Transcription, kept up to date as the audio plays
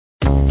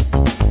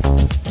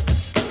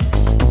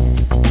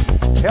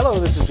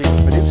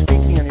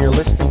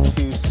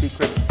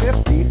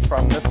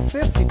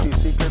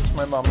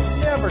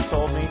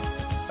told me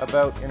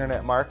about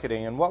internet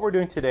marketing. And what we're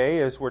doing today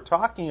is we're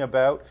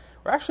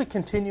actually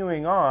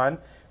continuing on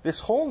this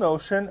whole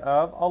notion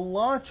of a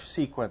launch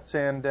sequence.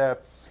 And if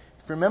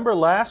you remember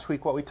last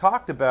week, what we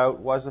talked about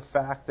was the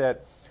fact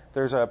that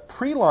there's a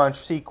pre-launch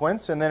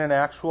sequence and then an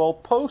actual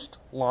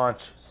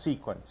post-launch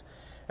sequence.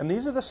 And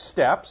these are the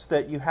steps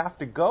that you have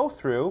to go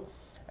through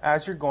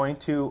as you're going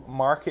to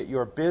market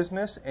your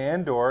business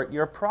and or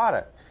your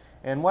product.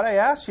 And what I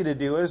asked you to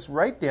do is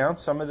write down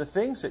some of the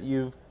things that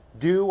you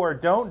do or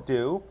don't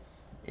do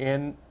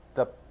in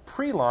the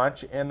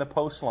pre-launch and the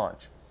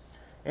post-launch.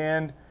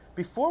 And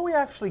before we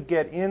actually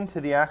get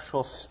into the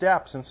actual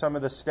steps and some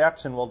of the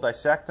steps, and we'll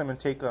dissect them and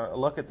take a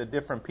look at the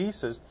different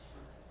pieces,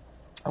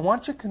 I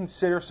want you to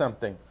consider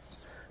something.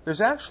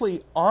 There's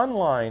actually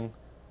online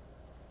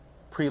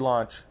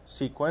pre-launch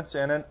sequence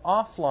and an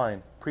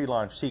offline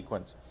pre-launch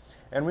sequence.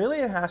 And really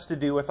it has to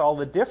do with all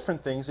the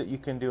different things that you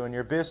can do in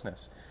your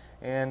business.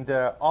 And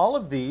all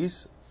of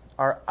these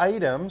are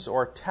items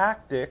or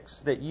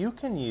tactics that you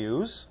can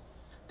use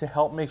to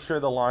help make sure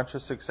the launch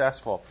is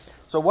successful.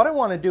 So what I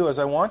want to do is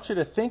I want you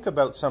to think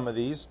about some of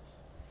these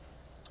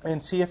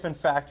and see if in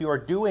fact you are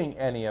doing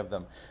any of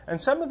them. And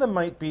some of them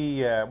might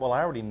be, well,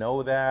 I already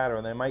know that,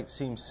 or they might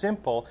seem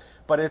simple,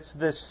 but it's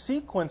the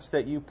sequence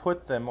that you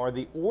put them or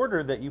the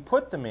order that you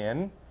put them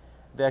in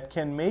that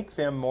can make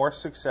them more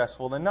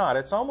successful than not.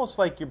 It's almost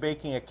like you're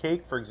baking a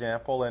cake, for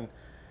example, and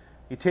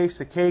you taste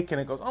the cake and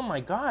it goes, oh my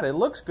God, it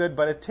looks good,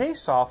 but it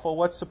tastes awful.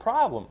 What's the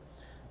problem?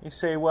 You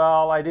say,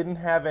 well, I didn't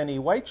have any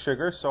white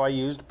sugar, so I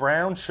used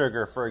brown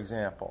sugar, for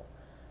example.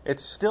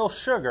 It's still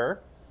sugar,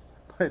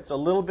 but it's a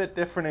little bit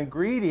different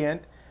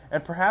ingredient,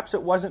 and perhaps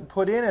it wasn't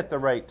put in at the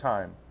right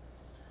time.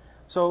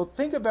 So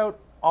think about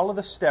all of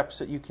the steps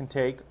that you can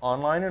take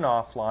online and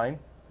offline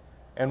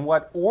and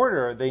what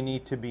order they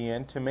need to be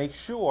in to make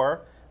sure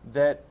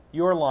that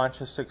your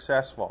launch is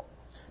successful.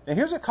 Now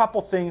here's a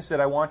couple things that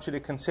I want you to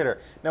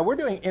consider. Now we're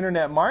doing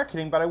internet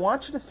marketing, but I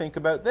want you to think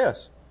about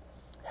this.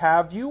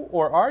 Have you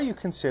or are you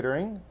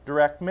considering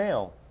direct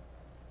mail?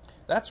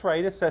 That's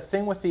right, it's that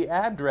thing with the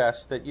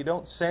address that you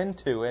don't send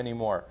to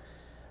anymore.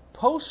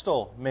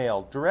 Postal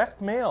mail,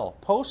 direct mail,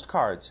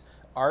 postcards.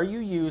 Are you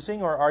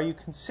using or are you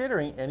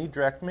considering any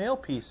direct mail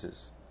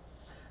pieces?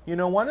 You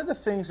know, one of the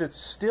things that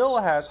still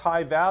has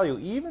high value,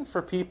 even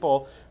for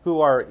people who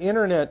are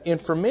internet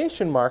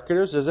information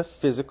marketers, is a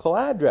physical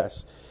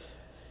address.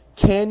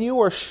 Can you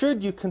or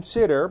should you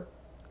consider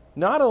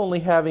not only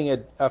having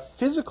a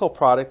physical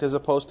product as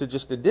opposed to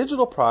just a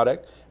digital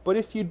product, but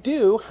if you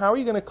do, how are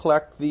you going to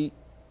collect the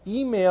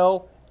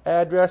email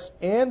address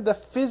and the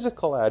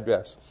physical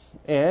address?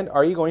 And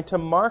are you going to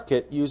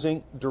market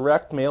using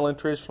direct mail and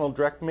traditional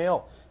direct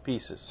mail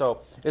pieces?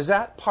 So is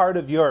that part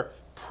of your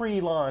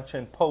pre-launch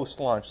and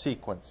post-launch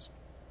sequence?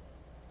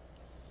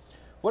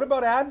 What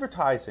about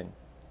advertising?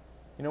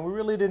 You know, we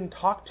really didn't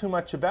talk too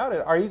much about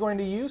it. Are you going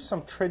to use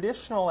some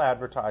traditional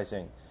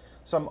advertising?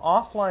 Some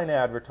offline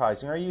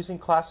advertising? Are you using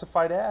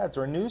classified ads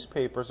or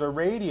newspapers or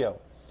radio?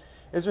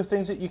 Is there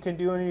things that you can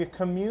do in your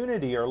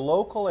community or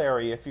local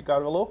area if you've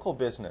got a local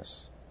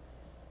business?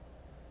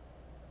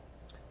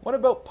 What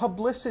about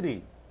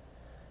publicity?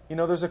 You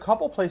know, there's a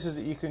couple places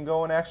that you can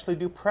go and actually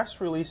do press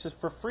releases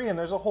for free, and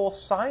there's a whole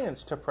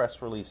science to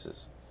press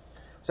releases.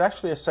 There's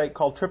actually a site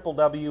called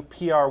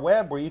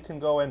www.PRWeb where you can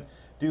go and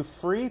do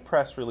free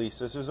press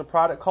releases. There's a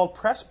product called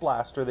Press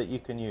Blaster that you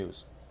can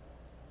use.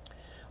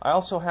 I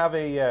also have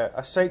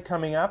a site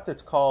coming up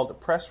that's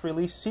called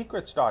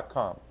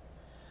PressReleaseSecrets.com.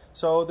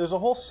 So there's a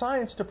whole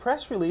science to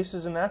press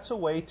releases, and that's a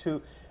way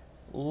to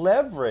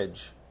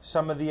leverage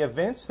some of the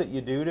events that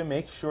you do to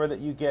make sure that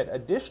you get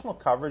additional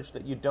coverage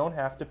that you don't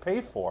have to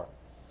pay for,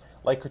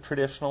 like a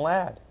traditional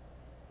ad.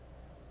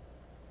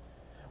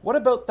 What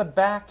about the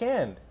back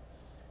end?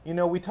 You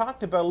know, we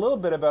talked about a little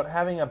bit about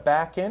having a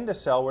back end to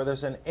sell where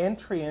there's an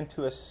entry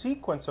into a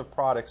sequence of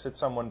products that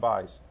someone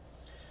buys.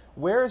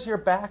 Where is your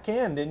back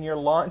end in your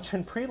launch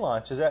and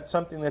pre-launch? Is that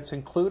something that's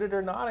included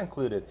or not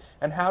included?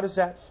 And how does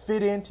that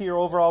fit into your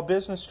overall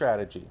business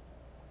strategy?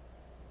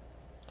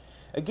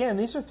 Again,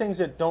 these are things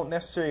that don't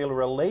necessarily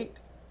relate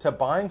to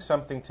buying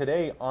something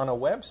today on a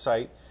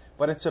website,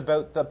 but it's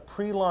about the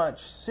pre-launch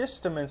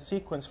system and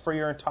sequence for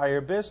your entire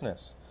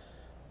business.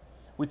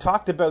 We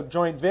talked about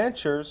joint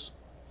ventures.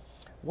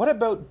 What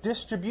about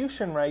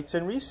distribution rights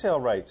and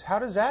resale rights? How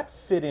does that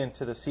fit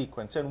into the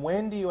sequence? And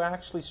when do you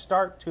actually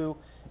start to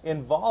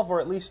involve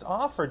or at least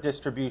offer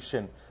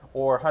distribution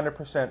or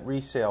 100%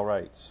 resale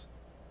rights?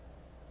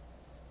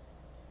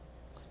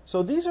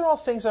 So these are all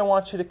things I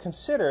want you to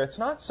consider. It's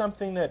not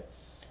something that,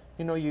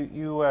 you know,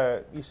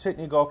 you sit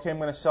and you go, okay, I'm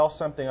going to sell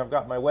something. I've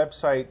got my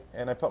website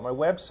and I put my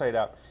website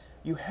up.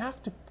 You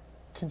have to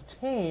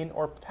contain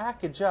or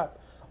package up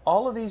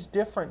all of these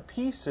different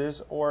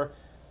pieces or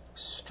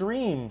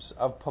streams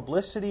of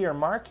publicity or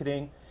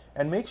marketing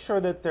and make sure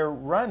that they're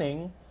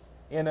running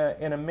in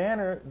a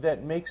manner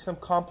that makes them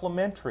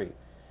complementary.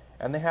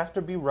 And they have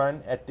to be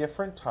run at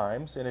different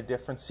times in a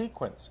different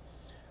sequence.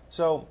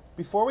 So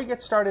before we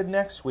get started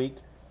next week,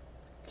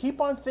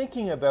 keep on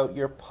thinking about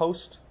your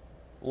post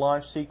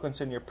launch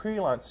sequence and your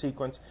pre-launch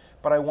sequence,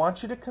 but I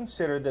want you to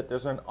consider that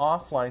there's an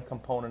offline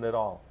component at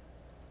all.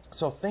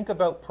 So think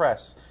about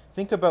press,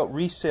 think about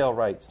resale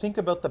rights, think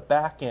about the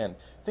back end,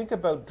 think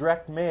about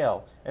direct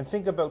mail, and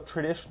think about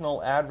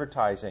traditional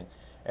advertising.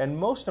 And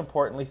most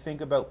importantly,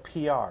 think about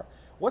PR.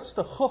 What's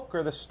the hook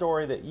or the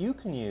story that you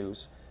can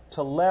use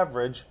to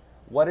leverage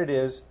what it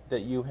is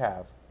that you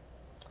have?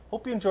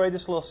 Hope you enjoyed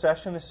this little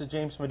session. This is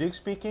James Maduke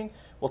speaking.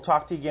 We'll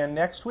talk to you again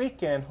next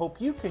week, and hope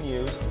you can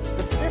use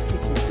the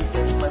 52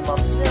 secrets my mom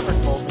never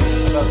told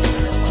me about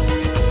internet.